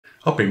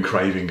I've been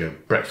craving a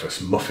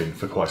breakfast muffin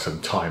for quite some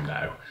time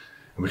now,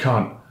 and we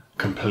can't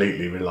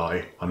completely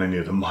rely on any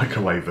of the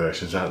microwave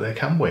versions out there,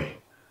 can we?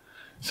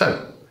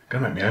 So,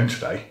 going to make my own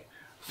today.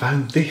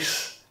 Found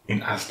this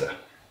in Asda.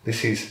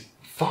 This is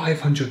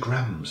 500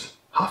 grams,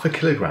 half a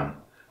kilogram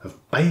of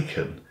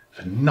bacon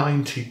for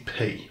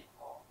 90p.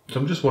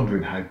 So I'm just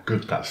wondering how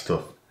good that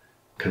stuff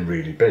can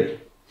really be.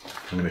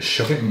 I'm going to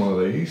shove it in one of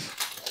these.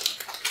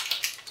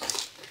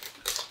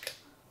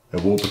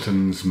 A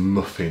Warburton's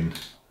muffin.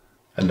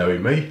 And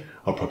knowing me,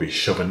 I'll probably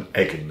shove an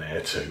egg in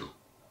there too.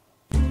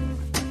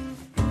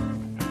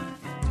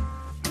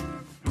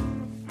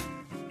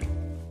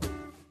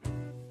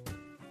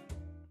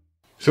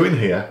 So in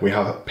here we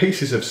have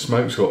pieces of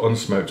smoked or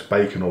unsmoked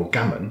bacon or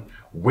gammon,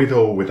 with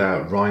or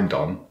without rind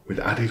on, with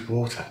added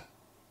water.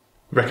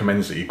 It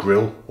recommends that you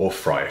grill or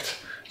fry it.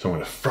 So I'm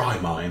going to fry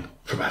mine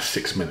for about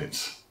 6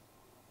 minutes.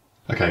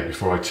 Okay,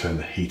 before I turn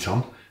the heat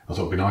on, I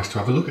thought it'd be nice to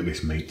have a look at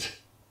this meat.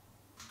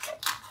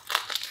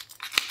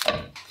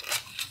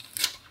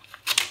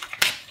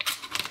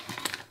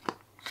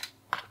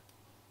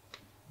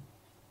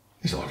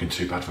 It's not looking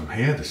too bad from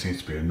here. There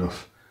seems to be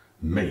enough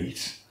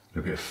meat,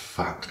 a bit of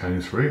fat going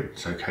through it.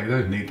 It's okay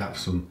though, need that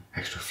for some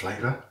extra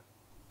flavour.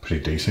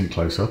 Pretty decent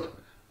close up.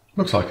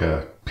 Looks like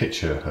a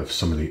picture of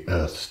some of the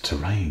Earth's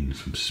terrain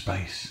from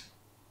space.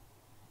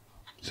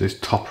 So this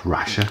top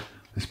rasher,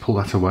 let's pull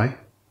that away.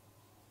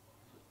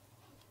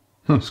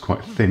 Oh, it's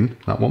quite thin,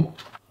 that one.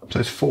 So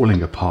it's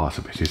falling apart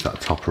a bit, is that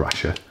top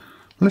rasher.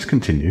 Let's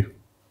continue.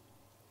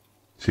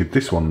 See,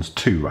 this one's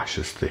 2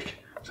 rashers thick,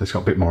 so it's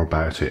got a bit more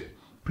about it.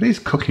 But it is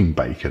cooking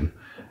bacon,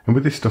 and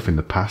with this stuff in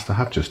the past I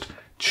have just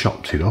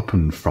chopped it up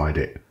and fried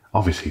it.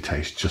 Obviously it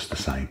tastes just the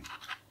same.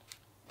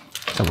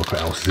 Let's have a look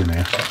what else is in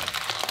here.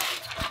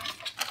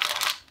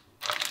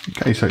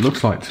 Okay, so it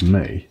looks like to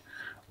me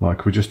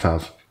like we just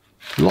have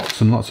lots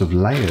and lots of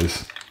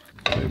layers.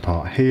 A little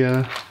part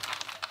here.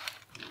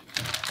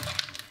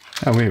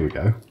 Oh, here we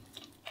go.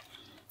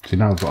 See,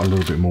 now I've got a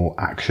little bit more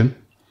action.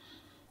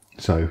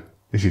 So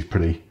this is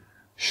pretty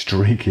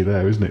streaky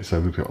there, isn't it? So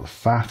we've got the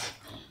fat.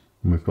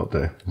 And we've got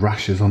the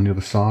rashers on the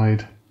other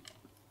side.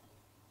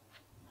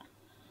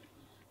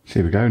 So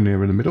here we go,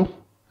 near in the middle.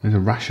 There's a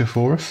rasher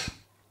for us.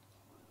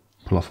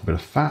 Pull off a bit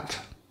of fat.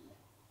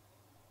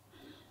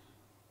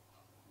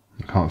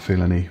 I can't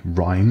feel any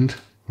rind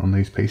on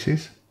these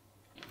pieces.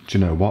 Do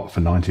you know what? For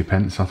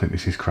 90p, I think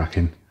this is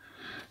cracking.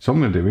 So what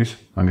I'm going to do is,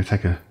 I'm going to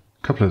take a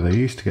couple of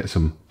these to get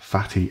some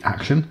fatty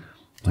action.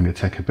 I'm going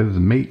to take a bit of the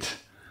meat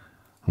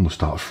and we'll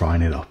start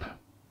frying it up.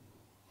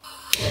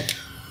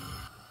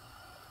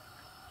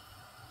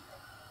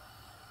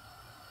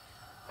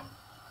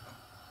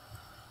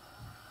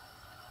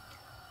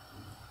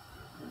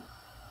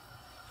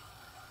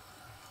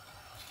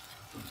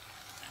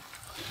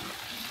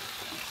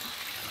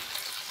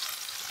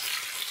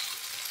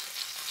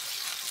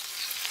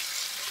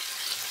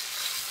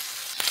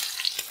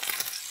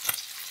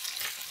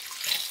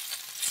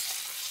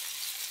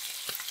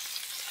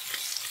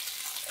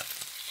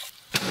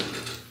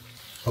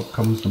 Up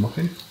comes the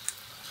muffin,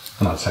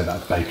 and I'd say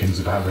that bacon's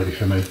about ready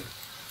for me.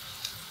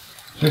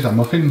 Here's that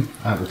muffin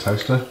out of the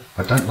toaster.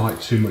 I don't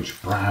like too much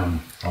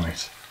brown on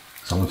it,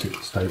 so I want it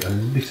to stay a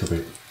little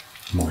bit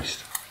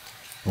moist.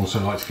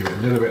 Also like to give it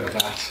a little bit of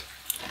that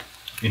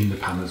in the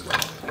pan as well.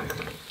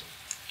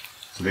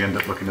 So they end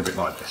up looking a bit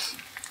like this.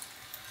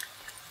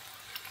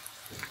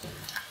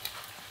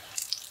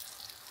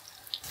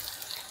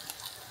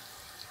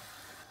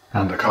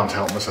 And I can't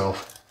help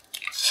myself.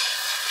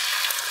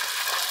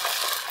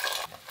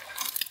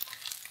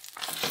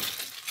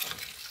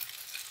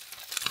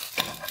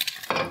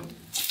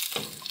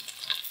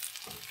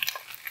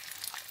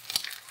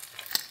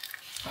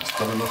 That's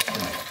done enough for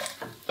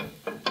me.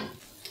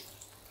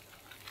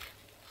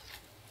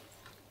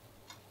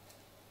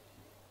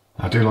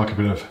 I do like a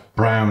bit of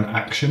brown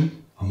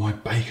action on my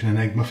bacon and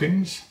egg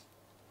muffins.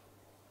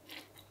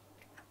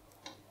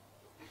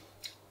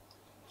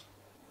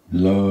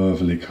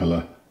 Lovely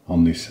colour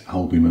on this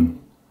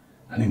albumen,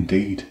 and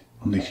indeed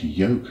on this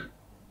yolk.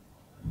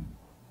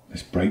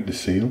 Let's break the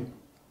seal.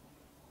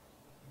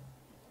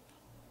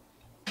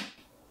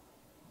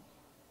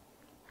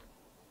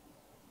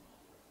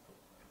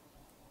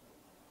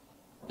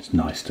 It's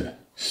nice to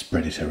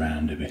spread it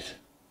around a bit.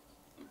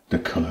 The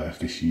colour of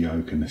this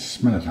yolk and the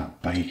smell of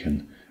that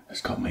bacon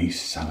has got me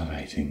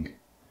salivating,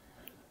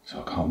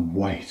 so I can't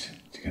wait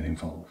to get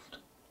involved.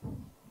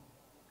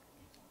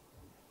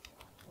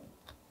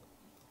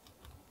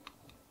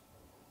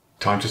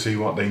 Time to see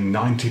what the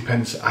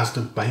 90p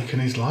Asda bacon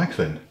is like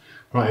then.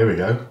 Right, here we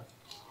go.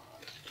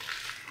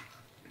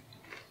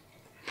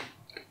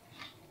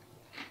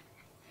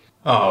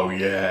 Oh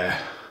yeah,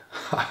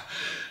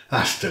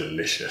 that's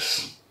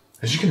delicious.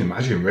 As you can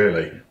imagine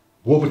really,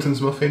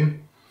 Warburton's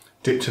muffin,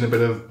 dipped in a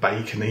bit of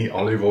bacony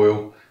olive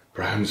oil,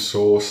 brown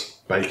sauce,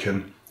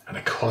 bacon and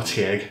a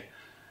quality egg.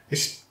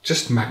 It's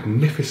just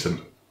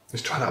magnificent.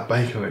 Let's try that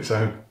bacon on its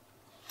own.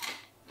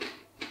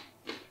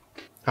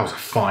 That was a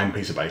fine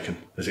piece of bacon,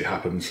 as it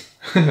happens.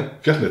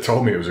 If you hadn't have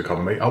told me it was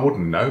economy, I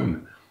wouldn't have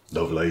known.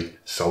 Lovely,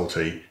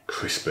 salty,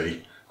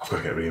 crispy. I've got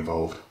to get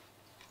re-involved.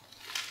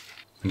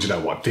 And do you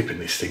know what? Dipping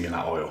this thing in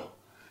that oil,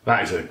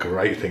 that is a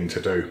great thing to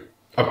do.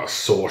 I've got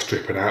sauce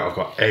dripping out, I've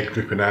got egg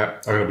dripping out,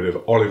 I've got a bit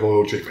of olive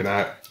oil dripping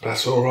out. But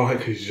that's all right,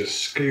 because you just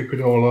scoop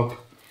it all up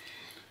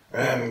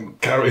and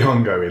carry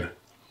on going.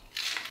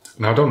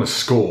 Now, I don't want to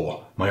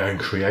score my own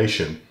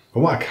creation, but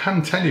what I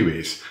can tell you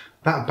is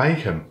that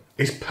bacon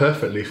is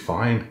perfectly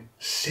fine,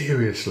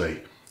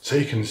 seriously. So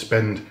you can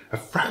spend a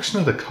fraction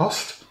of the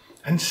cost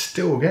and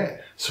still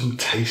get some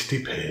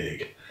tasty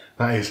pig.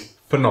 That is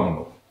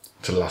phenomenal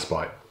to the last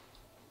bite.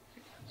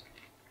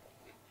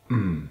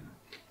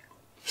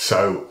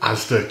 So,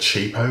 as the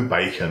cheapo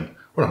bacon,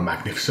 what a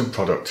magnificent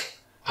product.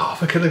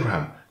 Half a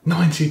kilogram,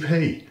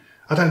 90p.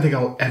 I don't think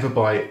I'll ever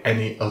buy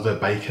any other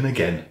bacon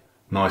again.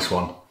 Nice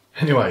one.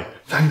 Anyway,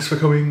 thanks for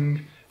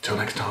coming. Till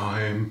next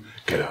time,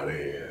 get out of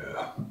here.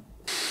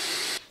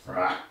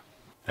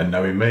 And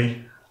knowing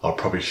me, I'll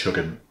probably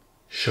sugar.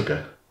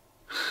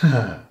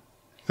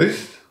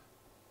 This?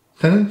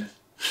 Tenant?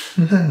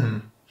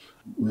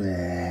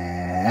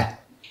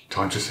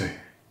 Time to see.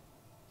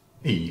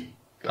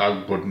 I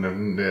wouldn't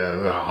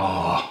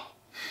have.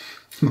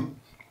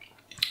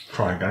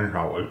 Try again,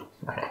 shall we?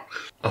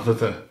 Other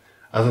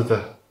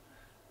than.